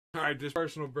All right, this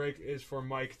personal break is for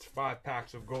Mike. It's 5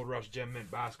 packs of Gold Rush Gem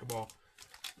Mint basketball.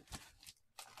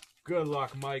 Good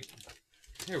luck, Mike.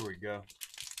 Here we go.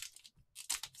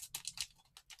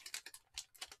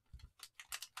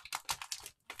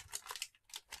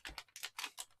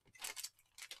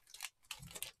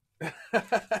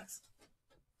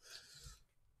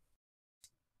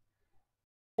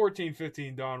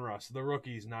 $14.15 Don Russ. The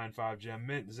Rookies, 9.5 Gem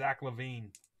Mint. Zach LaVine.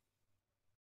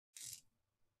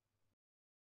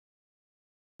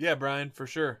 Yeah, Brian, for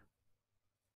sure.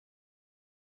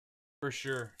 For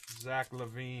sure. Zach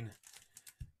LaVine.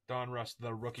 Don Russ,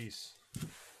 the Rookies.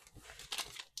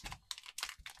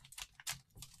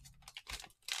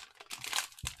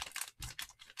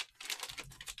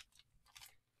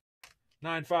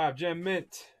 $9.5 Gem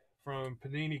Mint from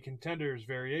Panini Contenders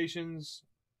Variations.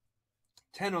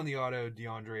 10 on the auto,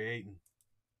 DeAndre Ayton.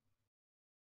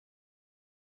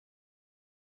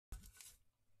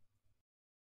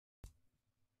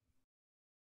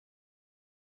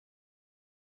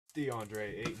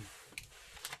 DeAndre Ayton.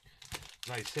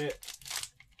 Nice hit.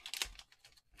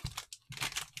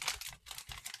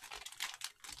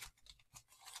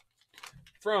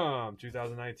 From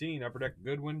 2019, Upper Deck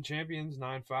Goodwin Champions,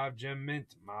 9.5 Gem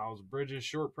Mint, Miles Bridges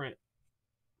short print.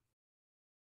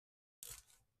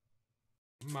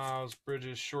 Miles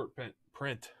Bridges short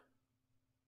print.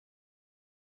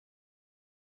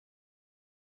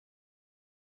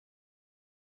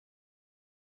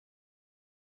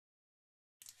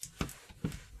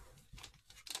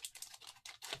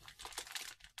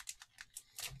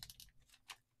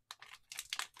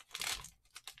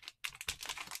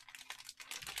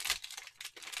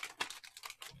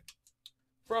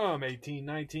 From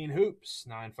 1819 Hoops,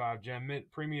 9.5 Gem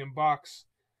Mint Premium Box,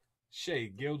 Shea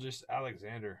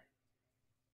Gilgeous-Alexander.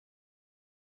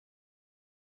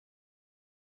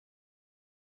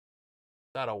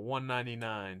 That a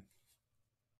 199.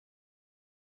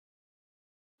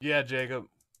 Yeah, Jacob.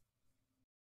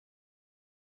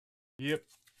 Yep.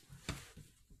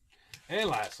 And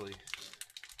lastly,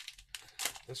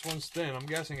 this one's thin. I'm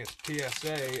guessing it's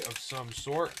PSA of some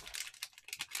sort.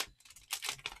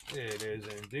 It is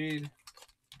indeed.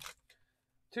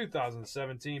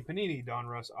 2017 Panini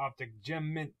Donruss Optic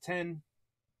Gem Mint 10.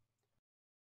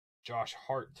 Josh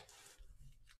Hart.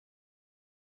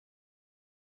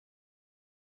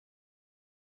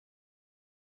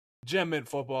 Gem Mint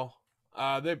football.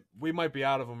 We might be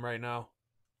out of them right now.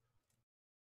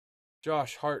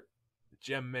 Josh Hart,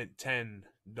 Gem Mint 10,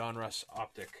 Donruss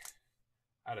Optic,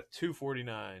 out of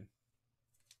 249.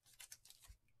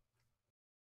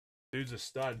 Dude's a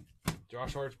stud.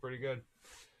 Josh Hart's pretty good.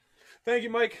 Thank you,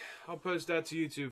 Mike. I'll post that to YouTube.